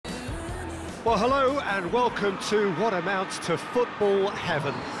Well, hello and welcome to what amounts to football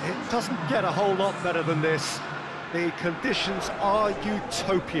heaven. It doesn't get a whole lot better than this. The conditions are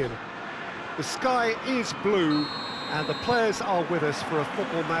utopian. The sky is blue and the players are with us for a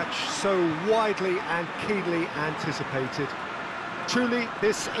football match so widely and keenly anticipated. Truly,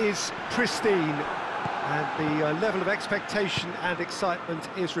 this is pristine, and the level of expectation and excitement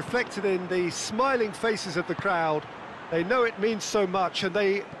is reflected in the smiling faces of the crowd. They know it means so much, and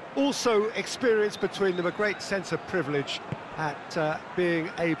they also experience between them a great sense of privilege at being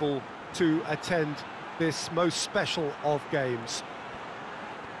able to attend this most special of games.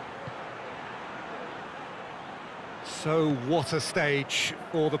 So what a stage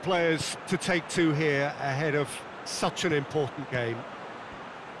for the players to take to here ahead of such an important game.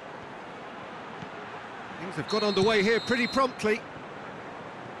 Things have got underway here pretty promptly.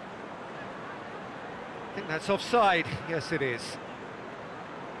 I think that's offside. Yes, it is.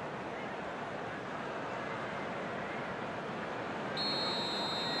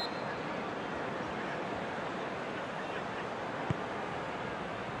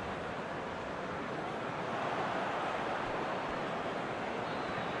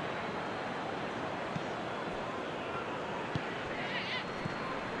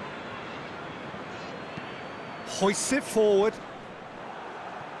 Hoists it forward.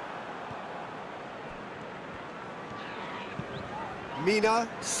 Mina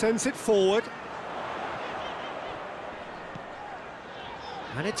sends it forward.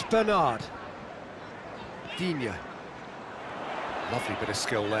 And it's Bernard. Digne. Lovely bit of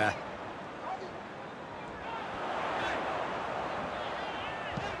skill there.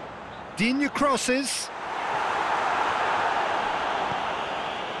 Digne crosses.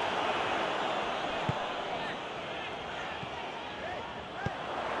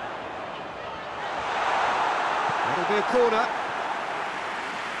 That'll be a corner.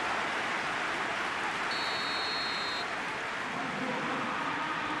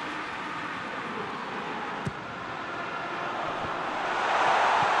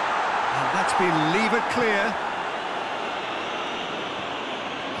 That's been levered clear.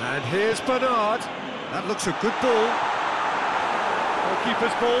 And here's Bernard. That looks a good ball.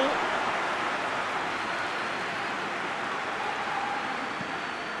 Goalkeeper's ball.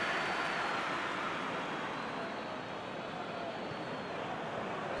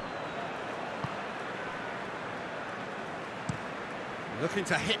 Looking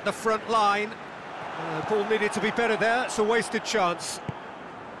to hit the front line. The ball needed to be better there. It's a wasted chance.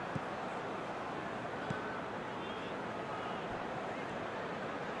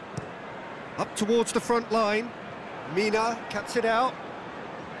 Up towards the front line. Mina cuts it out.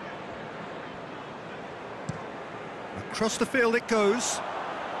 Across the field it goes.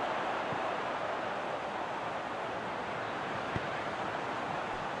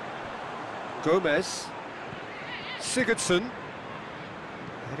 Gomez. Sigurdsson.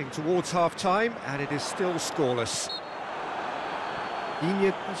 Heading towards half-time, and it is still scoreless.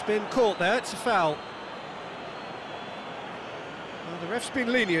 Digne has been caught there. It's a foul. Well, the ref's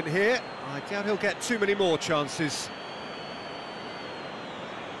been lenient here. I doubt he'll get too many more chances.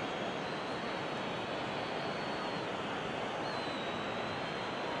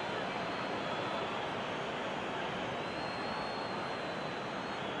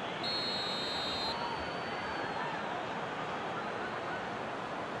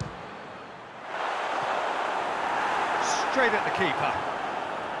 Straight at the keeper.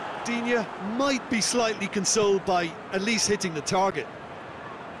 Digne might be slightly consoled by at least hitting the target.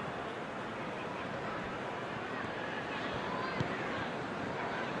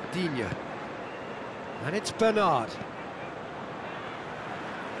 Digne. And it's Bernard.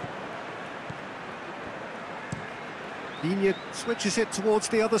 Digne switches it towards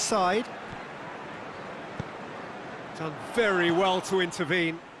the other side. Done very well to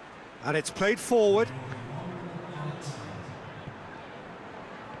intervene. And it's played forward.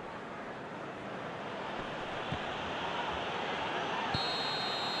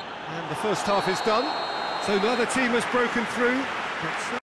 And the first half is done, so neither team has broken through.